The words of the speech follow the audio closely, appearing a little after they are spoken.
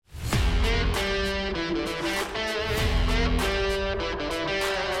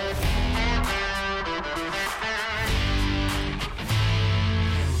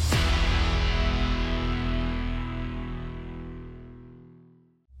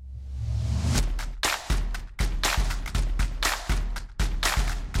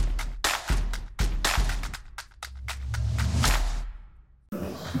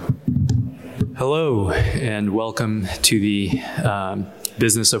Hello, and welcome to the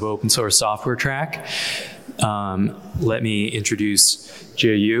Business of Open Source Software track. Let me introduce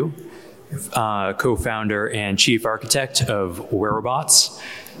Jie Yu, co-founder and chief architect of Wearbots.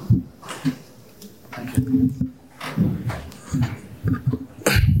 Thank you.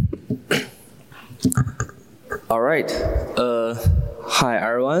 All right. Hi,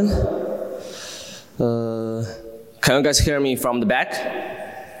 everyone. Can you guys hear me from the back?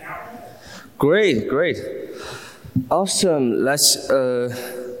 Great. Awesome. Let's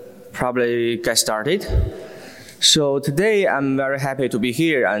probably get started. So today, I'm very happy to be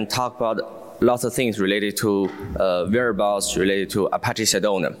here and talk about lots of things related to Wearbots, related to Apache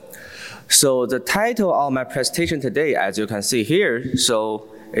Sedona. So the title of my presentation today, as you can see here, so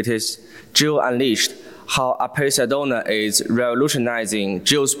it is Geo Unleashed, how Apache Sedona is revolutionizing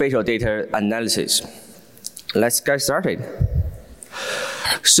geospatial data analysis. Let's get started.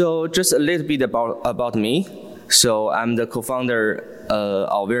 So just a little bit about me. So I'm the co-founder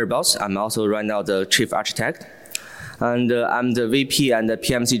of Wearbots. I'm also right now the chief architect. And I'm the VP and the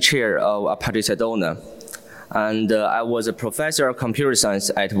PMC chair of Apache Sedona. And I was a professor of computer science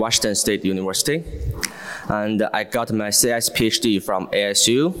at Washington State University. And I got my CS PhD from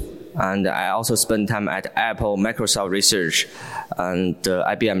ASU. And I also spent time at Apple, Microsoft Research, and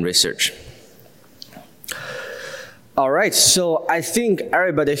IBM Research. All right, so I think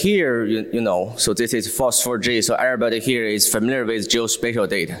everybody here, you know, so this is FOSS4G, so everybody here is familiar with geospatial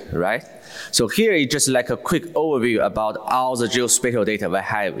data, right? So here is just like a quick overview about all the geospatial data we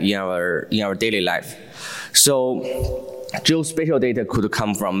have in our daily life. So geospatial data could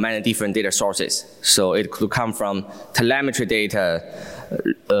come from many different data sources. So it could come from telemetry data,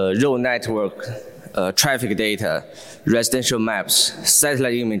 road network, traffic data, residential maps,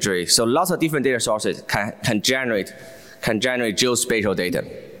 satellite imagery. So lots of different data sources can generate geospatial data.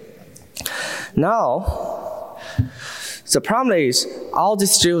 Now, the problem is all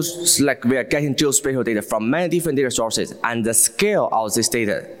this we are getting geospatial data from many different data sources, and the scale of this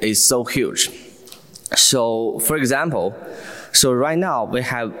data is so huge. So, for example, so right now we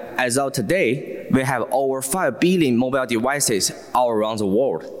have, as of today, we have over 5 billion mobile devices all around the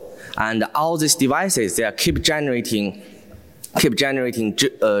world. And all these devices, they keep generating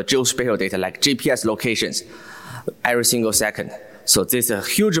geospatial data like GPS locations every single second. So this is a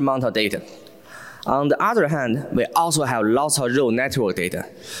huge amount of data. On the other hand, we also have lots of road network data.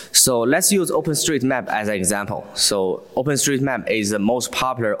 So let's use OpenStreetMap as an example. So OpenStreetMap is the most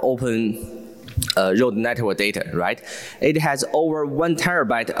popular open road network data, right? It has over 1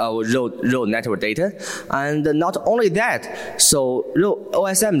 terabyte of road network data. And not only that, so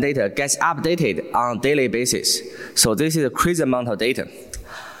OSM data gets updated on a daily basis. So this is a crazy amount of data.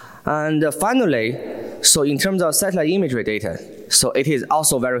 And finally, so in terms of satellite imagery data, so it is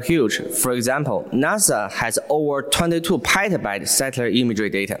also very huge. For example, NASA has over 22 petabyte satellite imagery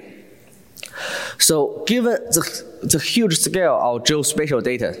data. So given the huge scale of geospatial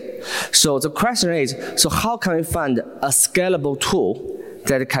data, so the question is, so how can we find a scalable tool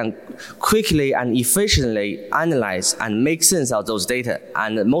that can quickly and efficiently analyze and make sense of those data,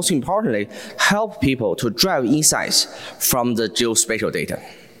 and most importantly, help people to drive insights from the geospatial data?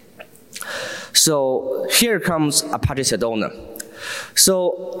 So here comes Apache Sedona.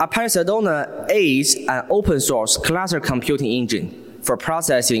 So Apache Sedona is an open source cluster computing engine for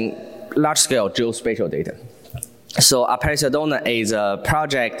processing large-scale geospatial data. So Apache Sedona is a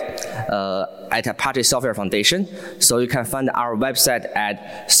project at Apache Software Foundation. So you can find our website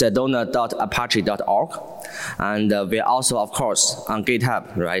at sedona.apache.org. And we are also, of course, on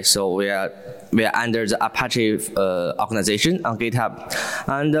GitHub, right? So we are under the Apache organization on GitHub.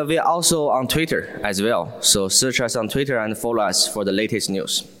 And we are also on Twitter as well. So search us on Twitter and follow us for the latest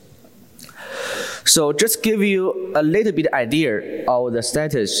news. So just give you a little bit idea of the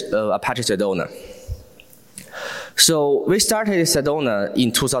status of Apache Sedona. So we started Sedona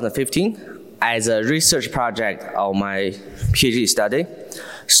in 2015 as a research project of my PhD study.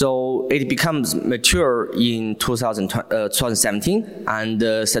 So it becomes mature in 2017, and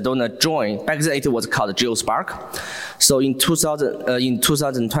Sedona joined. Back then it was called GeoSpark. So in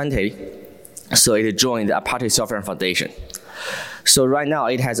 2020, so it joined the Apache Software Foundation. So right now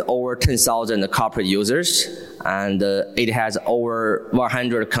it has over 10,000 corporate users, and it has over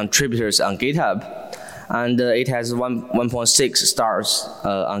 100 contributors on GitHub, and it has 1.6 stars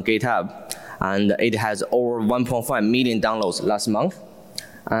on GitHub, and it has over 1.5 million downloads last month.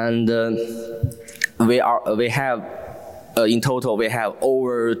 And in total we have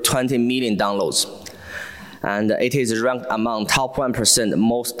over 20 million downloads, and it is ranked among top 1%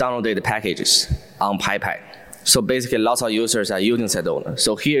 most downloaded packages on PyPy. So basically, lots of users are using Sedona.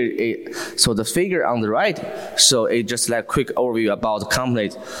 So here, so the figure on the right, so it's just like a quick overview about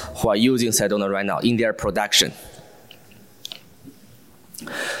companies who are using Sedona right now in their production.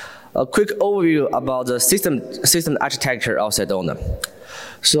 A quick overview about the system architecture of Sedona.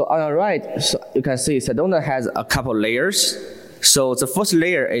 So on the right, so you can see Sedona has a couple layers. So the first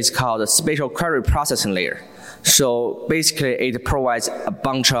layer is called the spatial query processing layer. So basically, it provides a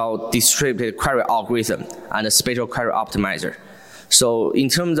bunch of distributed query algorithm and a spatial query optimizer. So in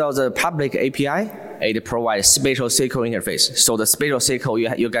terms of the public API, it provides spatial SQL interface. So the spatial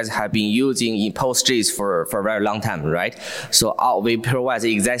SQL you guys have been using in PostGIS for a very long time, right? So we provide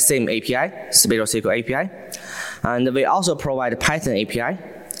the exact same API, spatial SQL API. And we also provide Python API,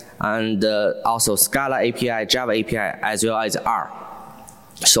 and also Scala API, Java API, as well as R.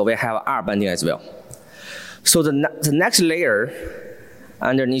 So we have R binding as well. So the next layer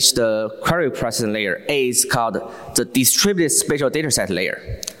underneath the query processing layer is called the distributed spatial dataset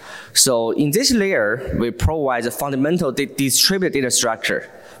layer. So in this layer, we provide the fundamental distributed data structure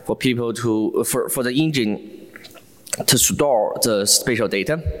for people for the engine to store the spatial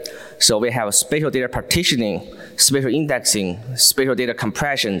data. So we have spatial data partitioning, spatial indexing, spatial data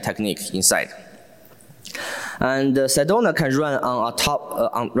compression technique inside. And Sedona can run on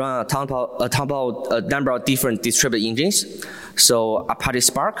top of a number of different distributed engines. So Apache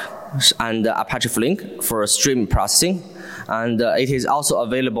Spark and Apache Flink for stream processing. And it is also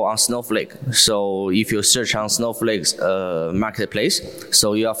available on Snowflake. So if you search on Snowflake's marketplace,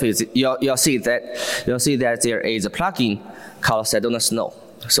 so you'll see that there is a plugin called Sedona Snow.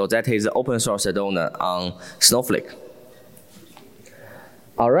 So that is open source Sedona on Snowflake.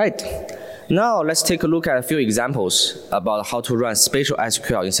 All right. Now let's take a look at a few examples about how to run spatial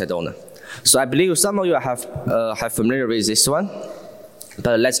SQL in Sedona. So I believe some of you have familiar with this one,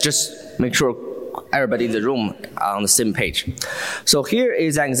 but let's just make sure everybody in the room are on the same page. So here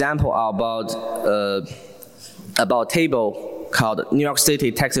is an example about table called New York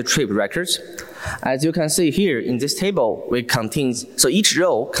City taxi trip records. As you can see here in this table, so each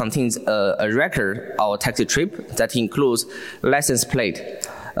row contains a record of a taxi trip that includes license plate,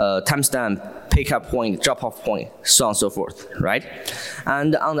 timestamp, pickup point, drop-off point, so on and so forth, right?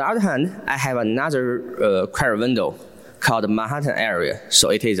 And on the other hand, I have another query window called Manhattan area, so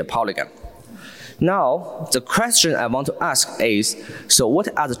it is a polygon. Now, the question I want to ask is, so what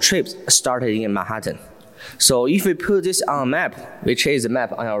are the trips started in Manhattan? So if we put this on a map, which is the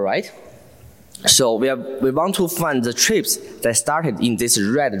map on your right, so we want to find the trips that started in this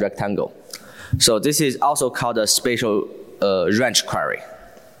red rectangle. So this is also called a spatial range query.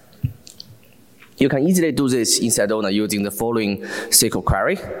 You can easily do this in Sedona using the following SQL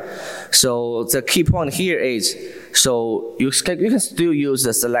query. So the key point here is, so you can still use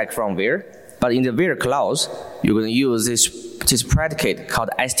the select from where, but in the where clause, you're going to use this predicate called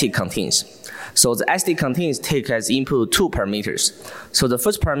st_contains. So the st_contains take as input 2 parameters. So the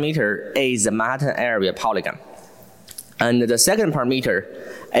first parameter is the Manhattan area polygon. And the second parameter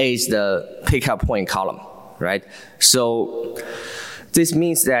is the pickup point column, right? So this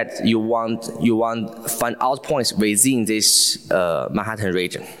means that you want find out points within this Manhattan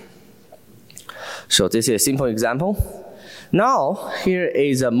region. So this is a simple example. Now, here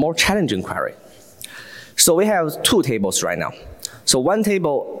is a more challenging query. So we have 2 tables right now. So one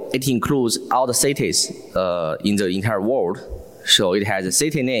table, it includes all the cities in the entire world. So it has a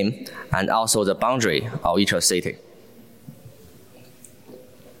city name and also the boundary of each city.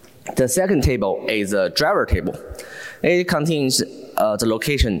 The second table is a driver table. It contains the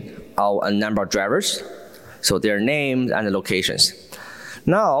location of a number of drivers, so their names and the locations.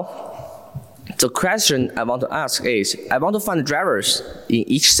 Now, the question I want to ask is, I want to find drivers in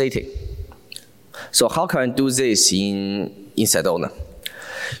each city. So how can I do this in Sedona?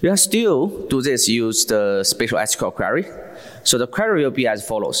 You can still do this use the spatial SQL query. So the query will be as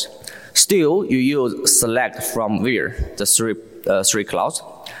follows. Still, you use select from where, the three clause.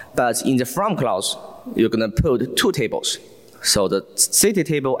 But in the from clause, you're going to put 2 tables. So the city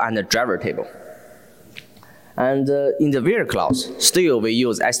table and the driver table. And in the where clause, still we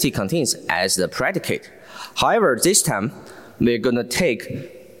use st_contains as the predicate. However, this time, we're going to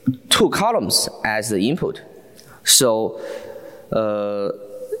take 2 columns as the input. So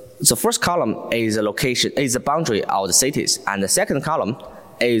the first column is the location, is the boundary of the cities, and the second column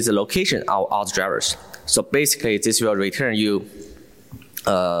is the location of all the drivers. So basically, this will return you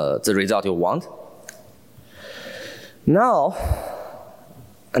the result you want. Now,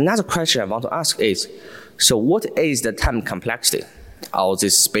 another question I want to ask is, so what is the time complexity of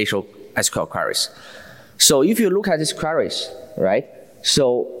these spatial SQL queries? So if you look at these queries, right,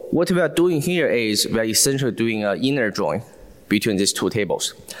 So what we are doing here is we are essentially doing an inner join between these two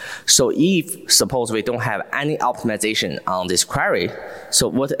tables. So if, suppose we don't have any optimization on this query, so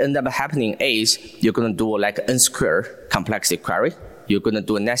what ends up happening is you're going to do like an n-squared complexity query. You're going to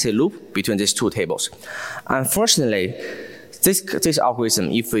do a nested loop between these two tables. Unfortunately, this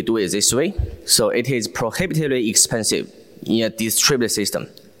algorithm, if we do it this way, so it is prohibitively expensive in a distributed system.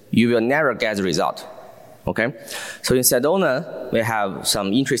 You will never get the result. Okay? So in Sedona, we have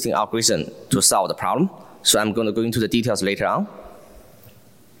some interesting algorithm to solve the problem. So I'm going to go into the details later on.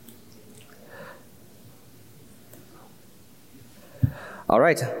 All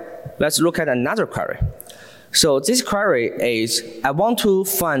right, let's look at another query. So this query is, I want to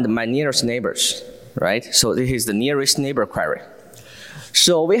find my nearest neighbors, right? So this is the nearest neighbor query.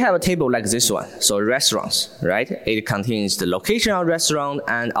 So we have a table like this one, so restaurants, right? It contains the location of restaurant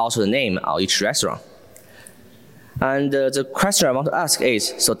and also the name of each restaurant. And the question I want to ask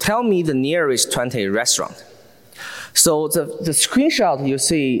is, so tell me the nearest 20 restaurant. So the screenshot you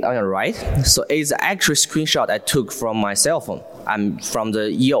see on your right, so it's the actual screenshot I took from my cell phone. I'm from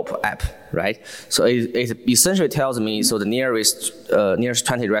the Yelp app, right? So it essentially tells me so the nearest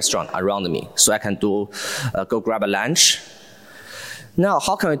 20 restaurant around me, so I can do go grab a lunch. Now,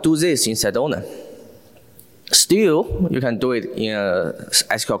 how can we do this in Sedona? Still, you can do it in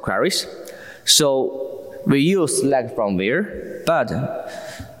SQL queries. So we use select from where, but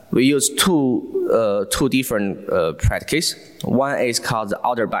we use two different predicates. One is called the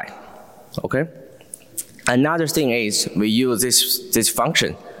order by, okay? Another thing is we use this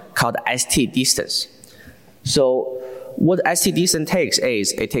function called st distance. So what st distance takes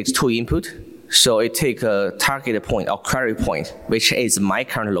is it takes two input. So it takes a target point or query point, which is my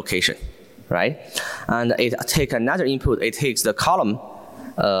current location, right? And it takes another input. It takes the column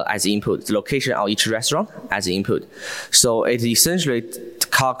as input, the location of each restaurant as input. So it essentially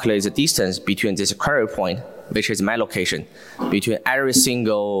calculates the distance between this query point, which is my location, between every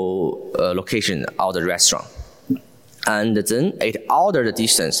single location of the restaurant. And then it orders the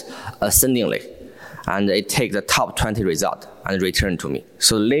distance ascendingly. And it takes the top 20 result and return to me.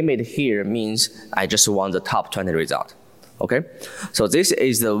 So limit here means I just want the top 20 result. Okay? So this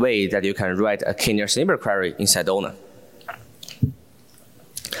is the way that you can write a k-nearest neighbor query in Sedona.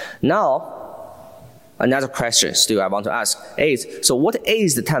 Now, another question still I want to ask is, so what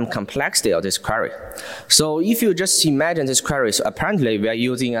is the time complexity of this query? So if you just imagine this query, so apparently we are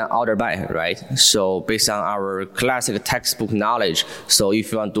using an order by, right? So based on our classic textbook knowledge, so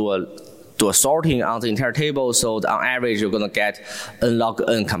if you want to do a sorting on the entire table, so on average you're going to get n log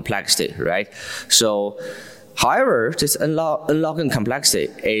n complexity, right? So, however, this n log n complexity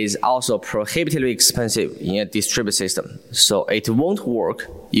is also prohibitively expensive in a distributed system. So it won't work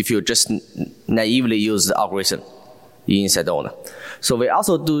if you just naively use the algorithm in Sedona. So we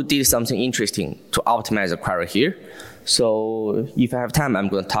also did something interesting to optimize the query here. So if I have time, I'm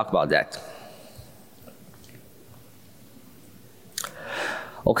going to talk about that.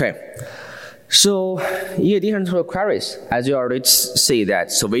 Okay. So in addition to the queries, as you already see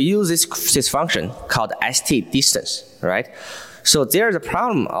that, so we use this function called st distance, right? So there's a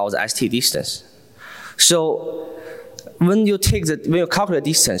problem of the st distance. So when you calculate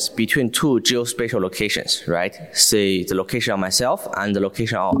distance between two geospatial locations, right? Say the location of myself and the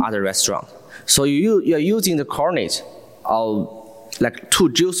location of other restaurant. So you're using the coordinates of like two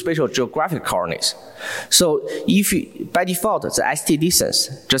geospatial geographic coordinates. So if you, by default, the st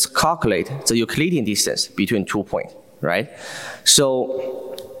distance just calculate the Euclidean distance between 2 points, right?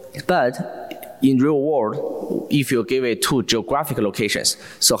 So, but in real world, if you give it two geographic locations,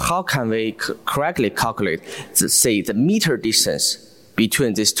 so how can we correctly calculate, say, the meter distance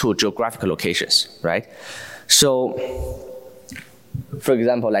between these two geographic locations, right? So, for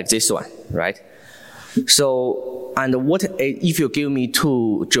example, like this one, right? So, and what if you give me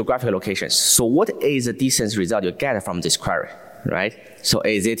two geographic locations? So what is the distance result you get from this query, right? So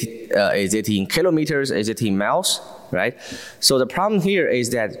is it in kilometers? Is it in miles, right? So the problem here is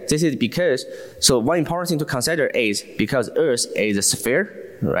that this is because, so one important thing to consider is because Earth is a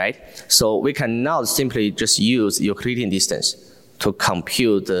sphere, right? So we cannot simply just use Euclidean distance to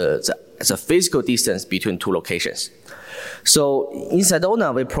compute the physical distance between two locations. So in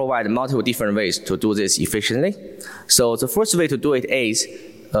Sedona, we provide multiple different ways to do this efficiently. So the first way to do it is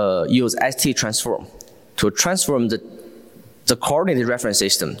use ST transform to transform the coordinate reference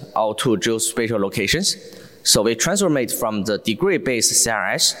system of two geospatial locations. So we transform it from the degree-based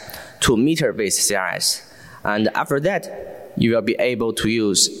CRS to meter-based CRS. And after that, you will be able to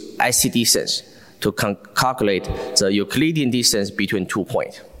use ST distance to calculate the Euclidean distance between 2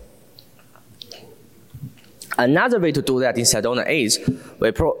 points. Another way to do that in Sedona is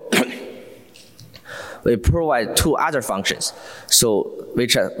we provide two other functions, so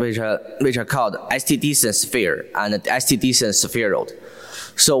which are called st-distance sphere and st-distance spheroid.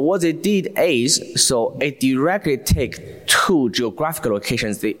 So what they did is, so it directly take two geographical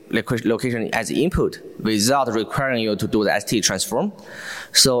locations as input without requiring you to do the ST transform.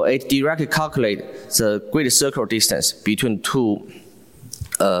 So it directly calculates the grid circle distance between two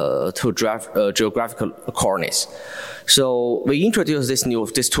geographical coordinates. So we introduced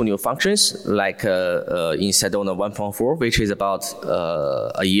these two new functions, like in Sedona 1.4, which is about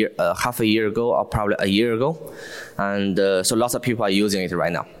half a year ago, or probably a year ago, and so lots of people are using it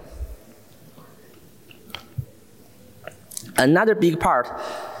right now. Another big part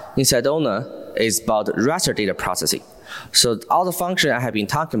in Sedona is about raster data processing. So all the functions I have been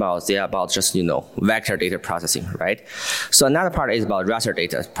talking about, they are about just, vector data processing, right? So another part is about raster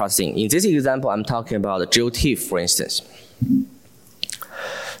data processing. In this example, I'm talking about GeoTIFF, for instance.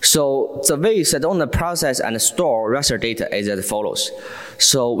 So the way Sedona process and store raster data is as follows.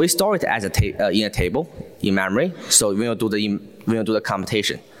 So we store it as in a table in memory. So we will do the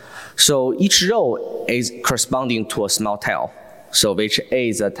computation. So each row is corresponding to a small tile. So which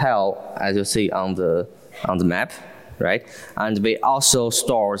is a tile, as you see on the map. Right? And we also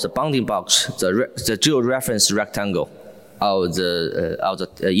store the bounding box, the georeference rectangle of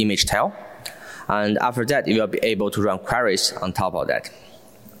the image tile. And after that, you will be able to run queries on top of that.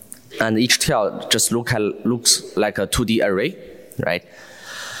 And each tile just looks like a 2D array, right?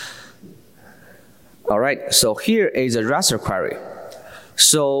 All right, so here is a raster query.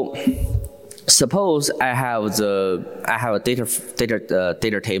 So suppose I have a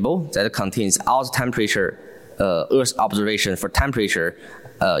data table that contains all the temperature Earth observation for temperature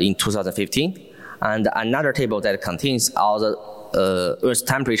in 2015, and another table that contains all the Earth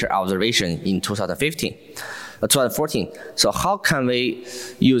temperature observation in 2014. So how can we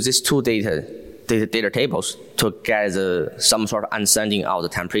use these two data tables to get some sort of understanding of the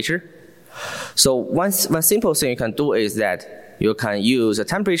temperature? So one simple thing you can do is that you can use the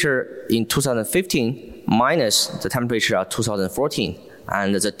temperature in 2015 minus the temperature of 2014.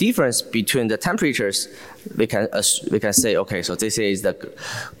 And the difference between the temperatures, we can say, okay, so this is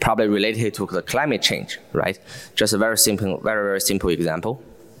probably related to the climate change, right? Just a very simple example.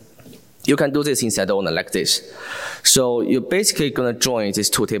 You can do this in Sedona like this. So you're basically going to join these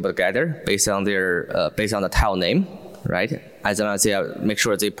two tables together based on the tile name, right? As long as they make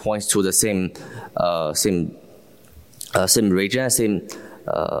sure they point to the same region, same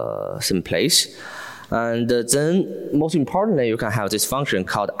place. And then, most importantly, you can have this function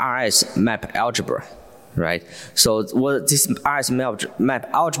called RS map algebra, right? So what this RS map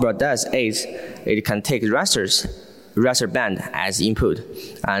algebra does is it can take raster band as input,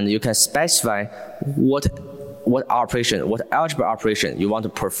 and you can specify what algebra operation you want to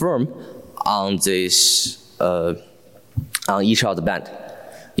perform on this on each of the band.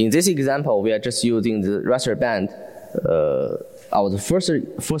 In this example, we are just using the raster band of the first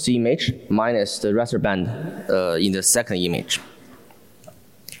image minus the raster band in the second image.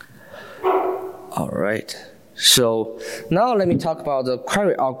 All right. So now let me talk about the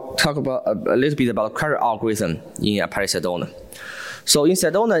query. I'll talk about a little bit about query algorithm in Apache Sedona. So in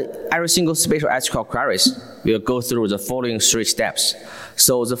Sedona, every single spatial SQL queries will go through the following three steps.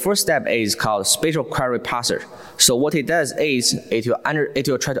 So the first step is called spatial query parser. So what it does is it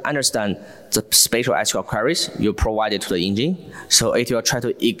will try to understand the spatial SQL queries you provided to the engine. So it will try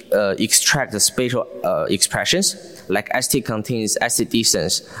to extract the spatial expressions like ST contains ST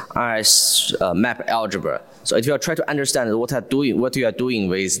distance, RS map algebra. So it will try to understand what you are doing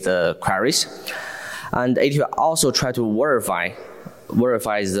with the queries, and it will also try to verify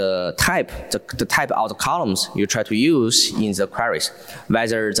the type of the columns you try to use in the queries,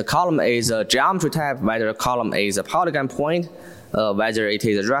 whether the column is a geometry type, whether the column is a polygon point, whether it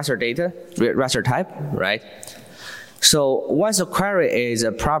is a raster type, right? So once the query is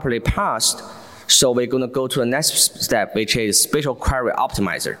properly parsed, so we're going to go to the next step, which is spatial query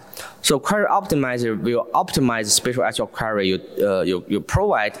optimizer. So query optimizer will optimize the spatial SQL query you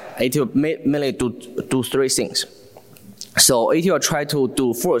provide. It will mainly do three things. So it will try to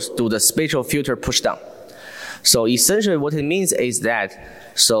do the spatial filter push down. So essentially what it means is that,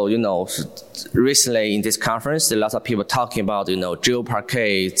 so recently in this conference, there are lots of people talking about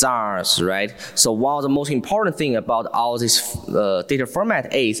GeoParquet, ZARs, right? So one of the most important thing about all this data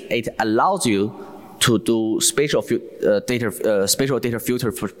format is it allows you to do spatial data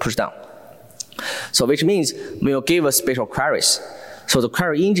filter push down. So which means we will give us spatial queries. So the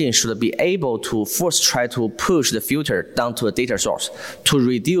query engine should be able to first try to push the filter down to the data source to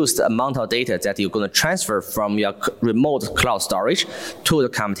reduce the amount of data that you're going to transfer from your remote cloud storage to the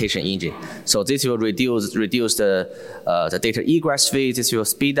computation engine. So this will reduce the data egress fee. This will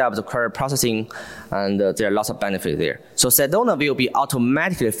speed up the query processing, and there are lots of benefits there. So Sedona will be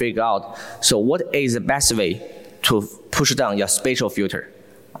automatically figure out so what is the best way to push down your spatial filter,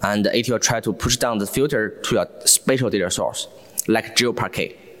 and it will try to push down the filter to your spatial data source, like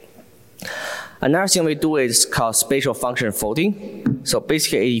GeoParquet. Another thing we do is called spatial function folding. So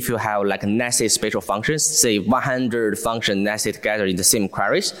basically, if you have like nested spatial functions, say 100 functions nested together in the same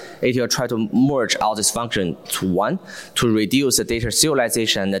queries, it will try to merge all this function to one to reduce the data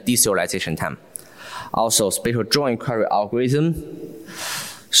serialization and the deserialization time. Also, spatial join query algorithm.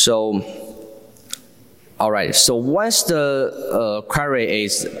 So, all right, so once the query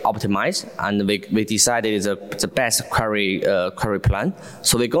is optimized and we decided it's the best query plan,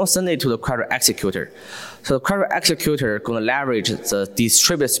 so we're going to send it to the query executor. So the query executor is going to leverage the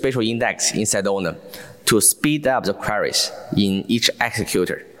distributed spatial index in Sedona to speed up the queries in each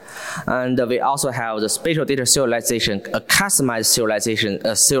executor. And we also have the spatial data serialization, a customized serialization,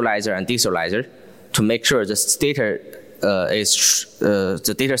 serializer and deserializer to make sure the data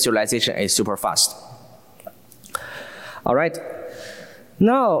serialization is super fast. All right.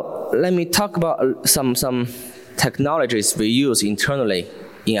 Now let me talk about some technologies we use internally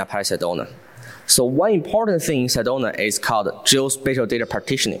in Apache Sedona. So one important thing in Sedona is called geospatial data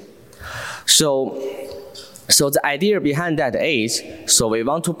partitioning. So the idea behind that is, so we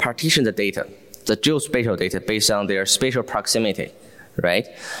want to partition the data, the geospatial data, based on their spatial proximity, right?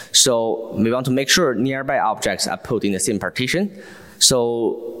 So we want to make sure nearby objects are put in the same partition.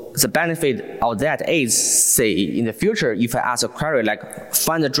 So the benefit of that is, say, in the future, if I ask a query like,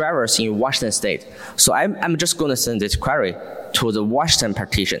 find the drivers in Washington state, so I'm just going to send this query to the Washington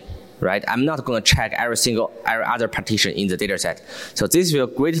partition, right? I'm not going to check every other partition in the data set. So this will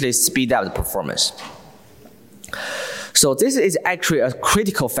greatly speed up the performance. So this is actually a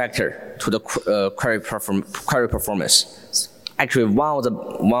critical factor to the query performance. Actually, one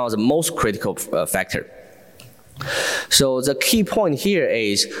of the most critical factor. So the key point here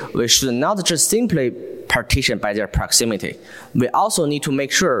is we should not just simply partition by their proximity. We also need to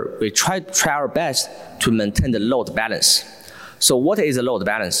make sure we try our best to maintain the load balance. So what is a load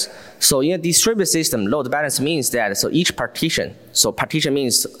balance? So in a distributed system, load balance means that so each partition, so partition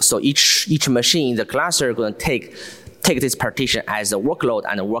means so each machine in the cluster is going to take this partition as a workload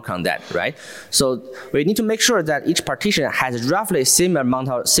and work on that, right? So we need to make sure that each partition has roughly similar amount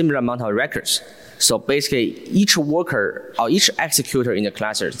of records. So basically, each worker or each executor in the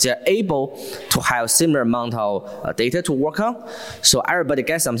cluster, they're able to have similar amount of data to work on. So everybody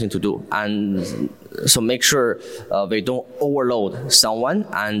gets something to do, and so make sure we don't overload someone,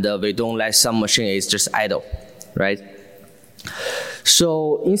 and we don't let some machine is just idle, right?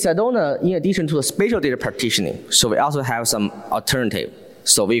 So in Sedona, in addition to the spatial data partitioning, so we also have some alternative.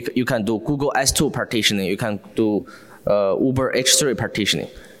 So you can do Google S2 partitioning, you can do Uber H3 partitioning,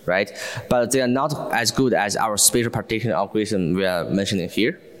 right? But they are not as good as our spatial partitioning algorithm we are mentioning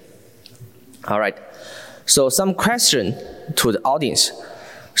here. All right. So some question to the audience.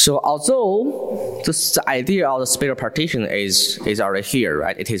 So although the idea of the spatial partition is already here,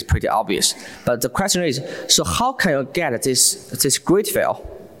 right? It is pretty obvious. But the question is, so how can you get this grid file,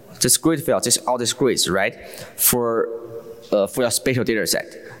 all these grids, right, for your spatial data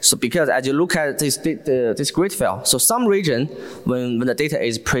set? So because as you look at this grid file, so some region, when the data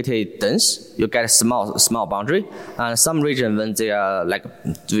is pretty dense, you get a small boundary, and some region when they are like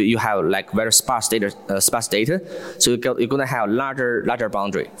you have like very sparse data, so you're going to have larger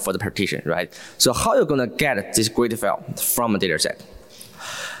boundary for the partition, right? So how are you going to get this grid file from a data set?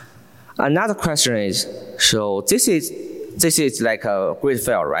 Another question is, so this is like a grid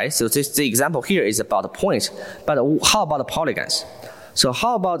file, right? So the example here is about the points, but how about the polygons? So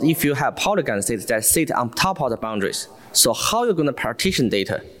how about if you have polygons that sit on top of the boundaries? So how are you going to partition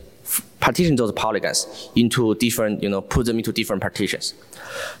those polygons into different, put them into different partitions?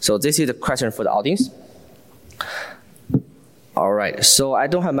 So this is the question for the audience. All right, so I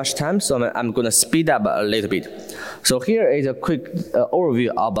don't have much time, so I'm going to speed up a little bit. So here is a quick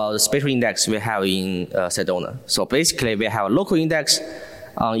overview about the spatial index we have in Sedona. So basically, we have a local index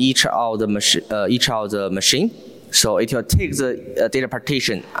on each of the machine. So it will take the data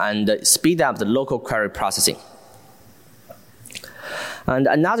partition and speed up the local query processing. And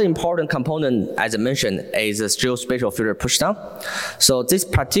another important component, as I mentioned, is the geospatial filter pushdown. So this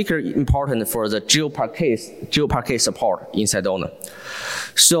particularly important for the GeoParquet support in Sedona.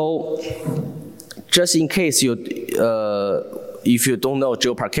 So just in case if you don't know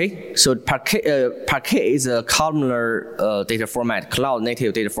GeoParquet, so Parquet is a columnar data format, cloud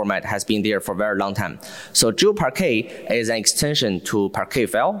native data format, has been there for a very long time. So GeoParquet is an extension to Parquet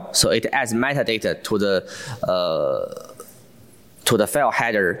file, so it adds metadata to the file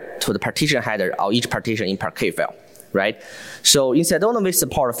header, to the partition header of each partition in Parquet file, right? So in Sedona, we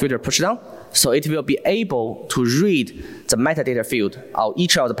support filter pushdown, so it will be able to read the metadata field of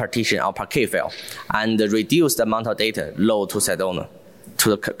each of the partition of Parquet file and reduce the amount of data load to Sedona, to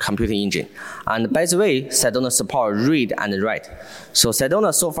the computing engine. And by the way, Sedona support read and write. So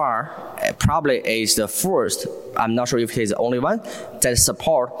Sedona so far probably is the first, I'm not sure if it is the only one, that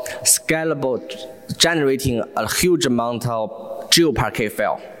support scalable, generating a huge amount of GeoParquet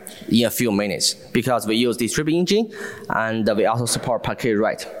file in a few minutes, because we use distributed engine and we also support Parquet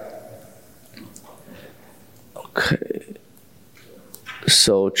write. Okay.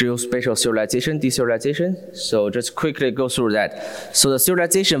 So geospatial serialization, deserialization. So just quickly go through that. So the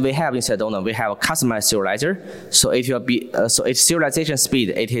serialization we have in Sedona, we have a customized serializer. So it will be so its serialization speed,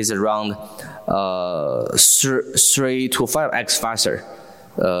 it is around 3 to 5x faster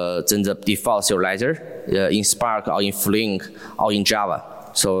than the default serializer in Spark or in Flink or in Java.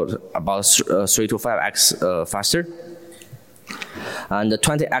 So about 3 to 5x faster. And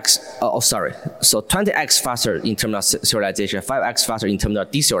 20x, so 20x faster in terms of serialization, 5x faster in terms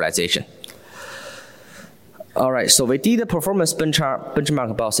of deserialization. All right, so we did a performance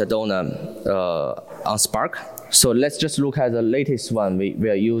benchmark about Sedona on Spark. So let's just look at the latest one we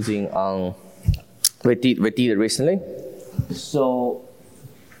are using on, we did recently.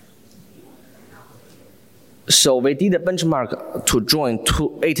 So we did a benchmark to join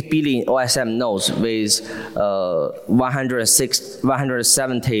 8 billion OSM nodes with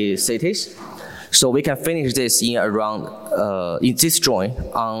 170 cities. So we can finish this in around, in this join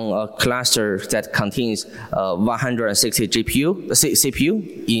on a cluster that contains 160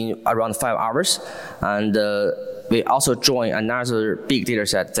 CPU in around 5 hours. And we also join another big data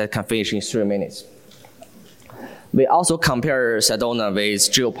set that can finish in 3 minutes. We also compare Sedona with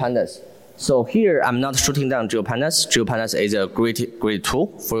GeoPandas. So here, I'm not shooting down GeoPandas. GeoPandas is a great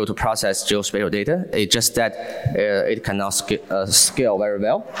tool for you to process geospatial data. It's just that it cannot scale very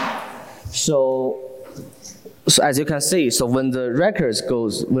well. So as you can see, so when the records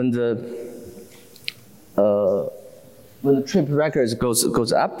goes, when the trip records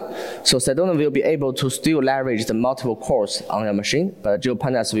goes up, so Sedona will be able to still leverage the multiple cores on your machine, but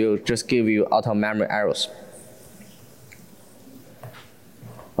GeoPandas will just give you out-of-memory errors.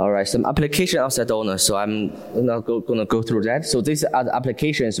 All right, some application of Sedona, so I'm not going to go through that. So these are the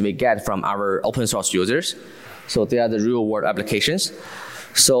applications we get from our open source users. So they are the real world applications.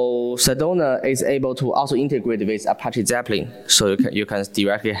 So Sedona is able to also integrate with Apache Zeppelin. So you can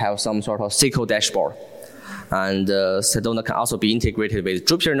directly have some sort of SQL dashboard. And Sedona can also be integrated with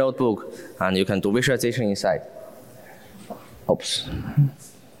Jupyter Notebook, and you can do visualization inside. Oops.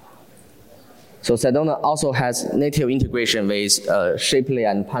 So Sedona also has native integration with Shapely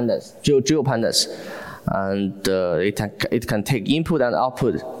and Pandas, GeoPandas, and it can take input and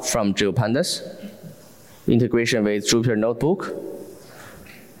output from GeoPandas. Integration with Jupyter Notebook,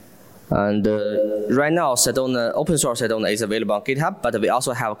 and right now Sedona, open source Sedona is available on GitHub, but we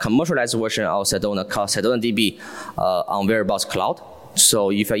also have a commercialized version of Sedona called Sedona DB on Variables Cloud.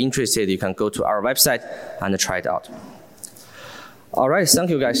 So if you're interested, you can go to our website and try it out. All right, thank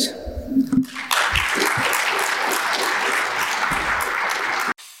you guys.